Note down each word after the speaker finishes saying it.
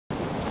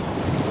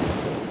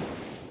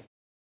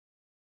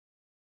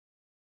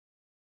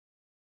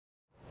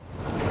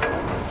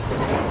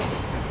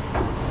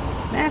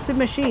massive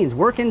machines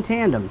work in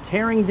tandem,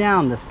 tearing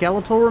down the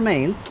skeletal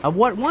remains of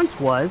what once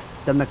was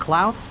the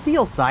McLouth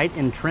steel site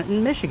in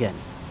Trenton, Michigan.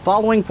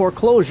 Following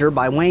foreclosure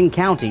by Wayne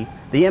County,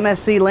 the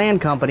MSC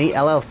Land Company,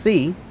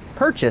 LLC,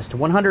 purchased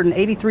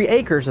 183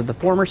 acres of the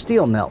former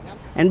steel mill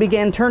and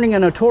began turning a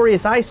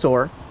notorious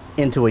eyesore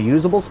into a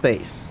usable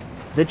space.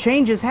 The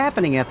changes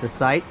happening at the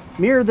site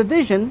mirror the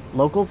vision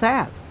locals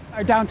have.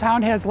 Our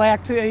downtown has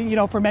lacked,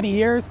 for many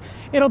years.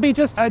 It'll be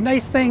just a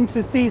nice thing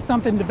to see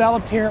something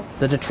developed here.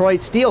 The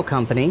Detroit Steel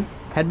Company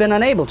had been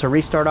unable to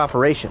restart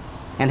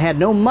operations and had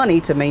no money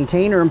to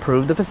maintain or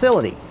improve the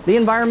facility. The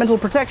Environmental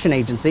Protection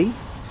Agency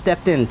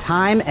stepped in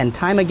time and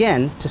time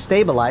again to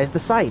stabilize the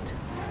site.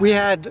 We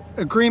had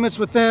agreements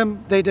with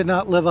them, they did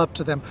not live up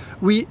to them.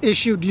 We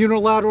issued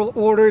unilateral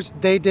orders,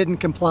 they didn't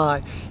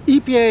comply.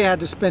 EPA had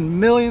to spend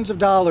millions of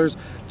dollars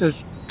to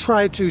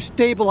try to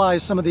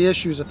stabilize some of the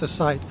issues at the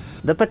site.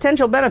 The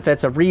potential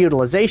benefits of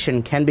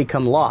reutilization can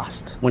become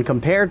lost when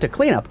compared to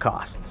cleanup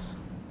costs.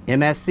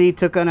 MSC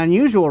took an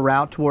unusual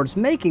route towards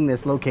making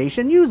this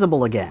location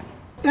usable again.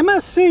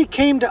 MSC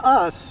came to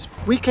us.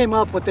 We came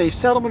up with a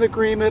settlement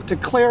agreement to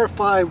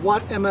clarify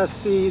what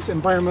MSC's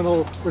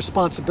environmental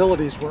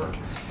responsibilities were.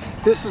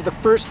 This is the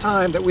first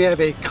time that we have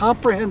a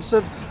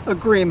comprehensive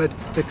agreement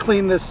to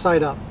clean this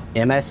site up.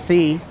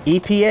 MSC,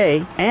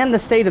 EPA, and the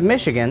state of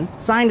Michigan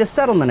signed a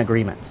settlement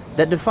agreement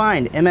that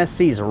defined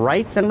MSC's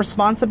rights and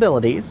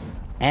responsibilities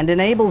and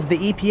enables the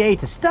EPA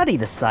to study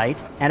the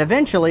site and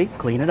eventually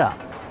clean it up.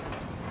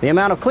 The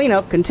amount of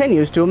cleanup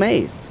continues to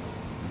amaze.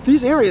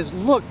 These areas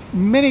look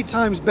many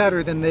times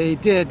better than they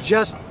did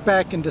just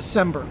back in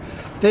December.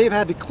 They've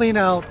had to clean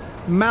out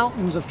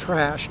mountains of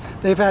trash.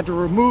 They've had to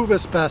remove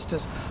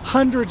asbestos,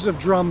 hundreds of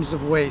drums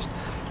of waste,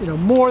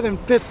 more than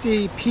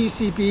 50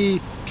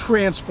 PCB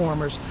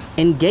transformers.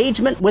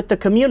 Engagement with the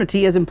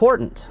community is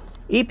important.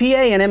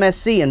 EPA and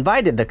MSC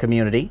invited the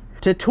community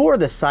to tour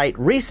the site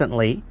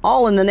recently,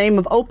 all in the name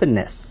of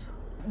openness.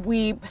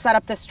 We set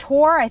up this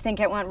tour. I think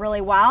it went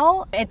really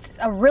well. It's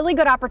a really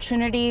good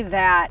opportunity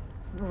that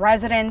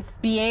residents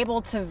be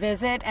able to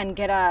visit and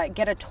get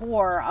a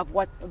tour of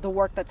what the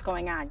work that's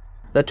going on.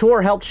 The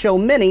tour helped show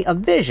many a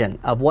vision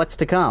of what's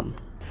to come.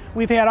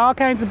 We've had all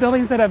kinds of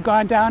buildings that have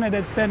gone down, and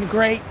it's been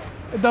great.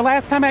 The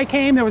last time I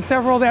came, there were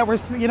several that were,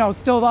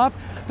 still up.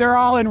 They're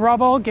all in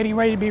rubble, getting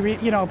ready to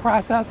be,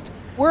 processed.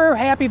 We're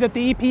happy that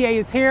the EPA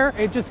is here.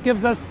 It just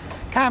gives us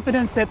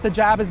confidence that the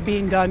job is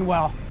being done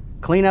well.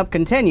 Cleanup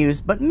continues,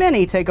 but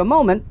many take a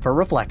moment for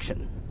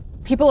reflection.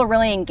 People are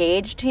really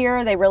engaged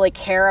here. They really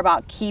care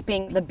about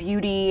keeping the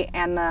beauty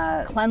and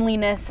the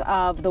cleanliness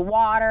of the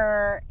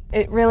water.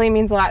 It really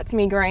means a lot to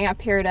me growing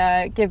up here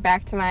to give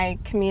back to my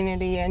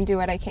community and do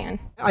what I can.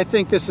 I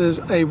think this is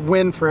a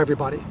win for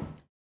everybody.